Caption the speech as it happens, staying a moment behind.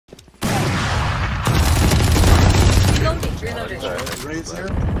grenades here.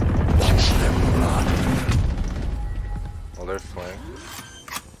 Watch them run. Oh, they're flying.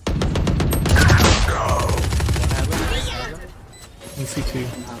 In CT.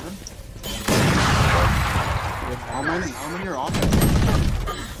 How many are offense?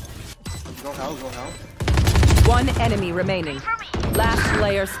 Go hell, go hell. One enemy remaining. Last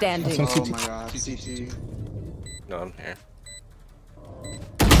player standing. Oh my god, CT. No, I'm here.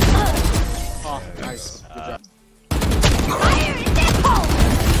 Oh, nice. Good job.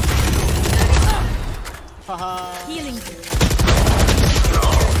 Haha. Healing you.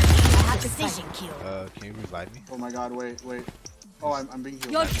 I have precision kill. Can you revive me? Oh my god, wait. Oh, I'm being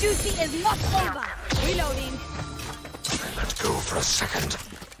healed. Your duty is not over. Reloading. Let go for a second.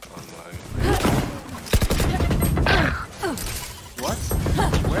 What?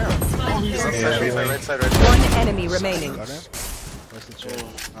 Where? Oh, he's on Right side. One enemy remaining. Got him? Where's the chair?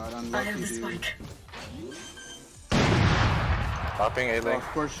 God, unlucky, dude. Popping A Oh, lane. of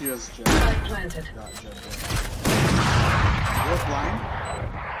course she has jet. Planted. Got jet. You have blind?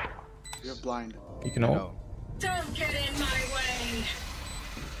 You have blind. You can ult. No. Don't get in my way.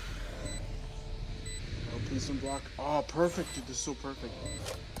 Oh, please don't block. Oh, perfect, dude. This is so perfect.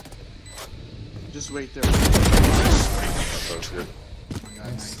 Just wait there. That was good. Oh my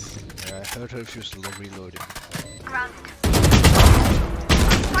god, nice. Yeah, I heard her she was low reloading. Grounded.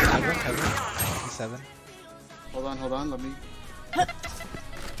 Heaven. 7. Hold on, let me.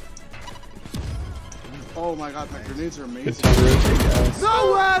 Oh my god, my grenades are Good amazing. to rotate, guys.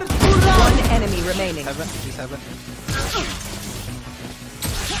 Nowhere to run! One enemy remaining. Heaven. She's heaven.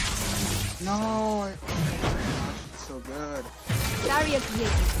 No, oh my gosh, it's so good. Barrier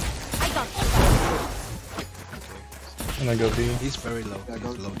created. I got And I go B. He's very low. Yeah,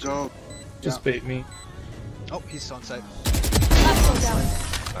 He's low. go. Just bait me. Oh, he's on site. down.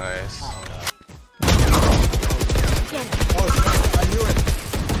 Nice. Get it. Oh, I knew it.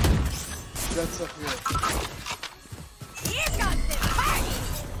 Jet's up here. Here comes the party.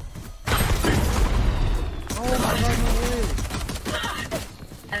 Oh my god, no way.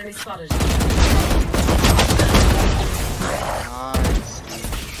 Enemy spotted. Nice.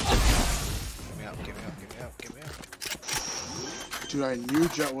 Give me up. Dude, I knew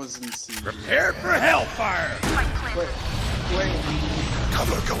Jet was in C. Prepare for hellfire. Wait.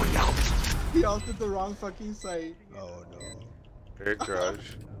 Cover going out. He ulted the wrong fucking site. Oh no. Great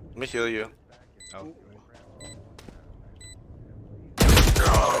garage. Let me heal you. Oh.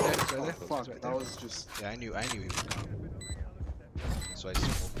 Oh, fuck, that was just... Yeah, I knew he would come. So I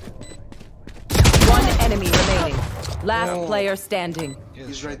smoked. One enemy remaining. Last player standing. Yeah,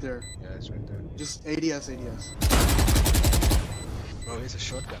 He's right there. Yeah, it's right there. Just ADS. Bro, he's a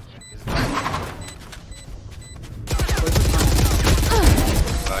shotgun. Where's the time?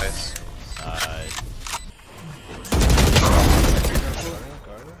 Nice.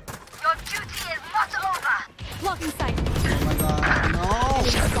 Your duty is not over. Blocking sight. Oh my god, no!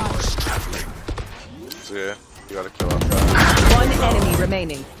 Shadows traveling. So yeah, you gotta kill off that. One enemy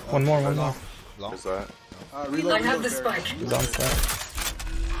remaining. One more. Long. Where's that? Reload, reload there. He's on site.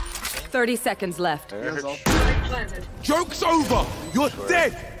 30 seconds left. He has ult. Planted. Joke's over. You're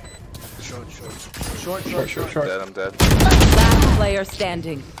dead. Short. Dead, I'm dead. Last player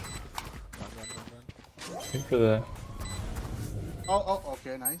standing. Wait for the... Oh,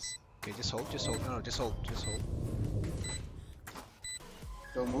 okay, nice. Okay, just hold. No, just hold.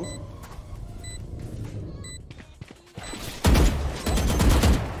 Don't move.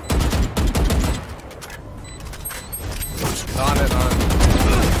 On it.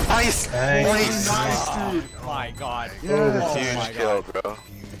 Nice. Nice. Nice, dude. My god. Yeah. Huge kill, bro.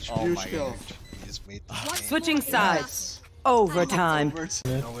 Huge kill. He just made the Switching sides. Yes. Overtime. Over.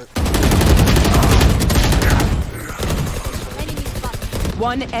 Enemy spotted.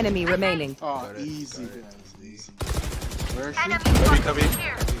 One enemy remaining. Oh, easy. Easy. Where is she? Enemy Cubby. spotted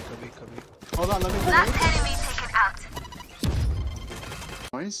here. Hold on, let me Last go. enemy taken out.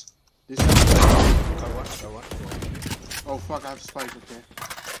 Noise. This Got one. Oh fuck, I have spike, okay.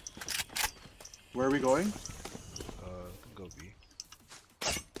 Where are we going? Go B.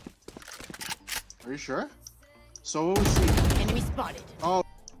 Are you sure? So what was C? Enemy spotted. Oh,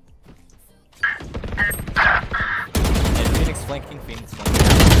 Phoenix flanking.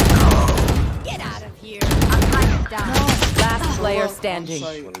 Get out of here. I'm down. Last player Sova standing. on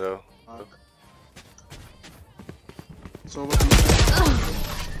site. Window. So what do you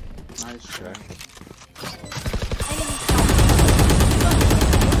say? Nice try. Enemy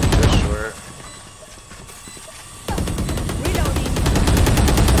Just short. reloading.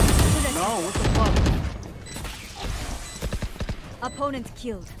 No, what the fuck? Opponent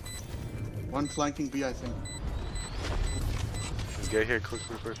killed. One flanking B, I think. He's Get here, quick.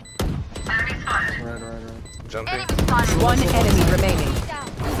 Right. Jumping. One enemy remaining.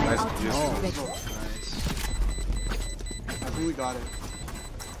 Nice. Oh, Use nice. I think we got it.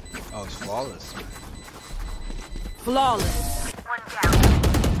 Oh, it's flawless. Flawless. One down.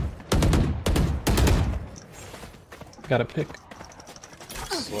 Gotta pick.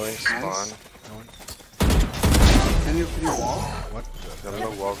 Slowing spawn. Can you wall? What? I'm in the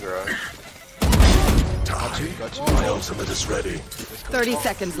wall garage. Got you. My ultimate is ready. 30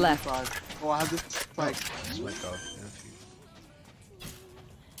 seconds left. 5. Oh, I have this spike. Spike off.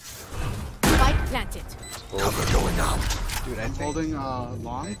 Spike planted. Cover going out. Dude, I I'm think, holding I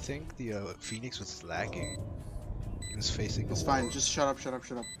long. think the Phoenix was lagging. He was facing the It's wall. fine. Just shut up.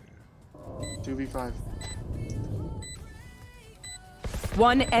 2v5.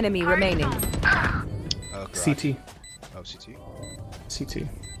 One enemy remaining. Oh, garage. CT. Oh, CT? CT.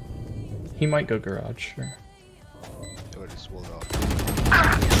 He might go garage, sure. Oh, it is walled off.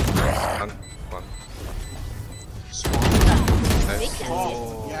 One. Spawn. Nice.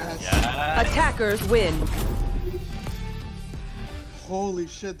 Oh, yes. Attackers win. Holy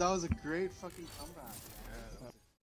shit, that was a great fucking comeback.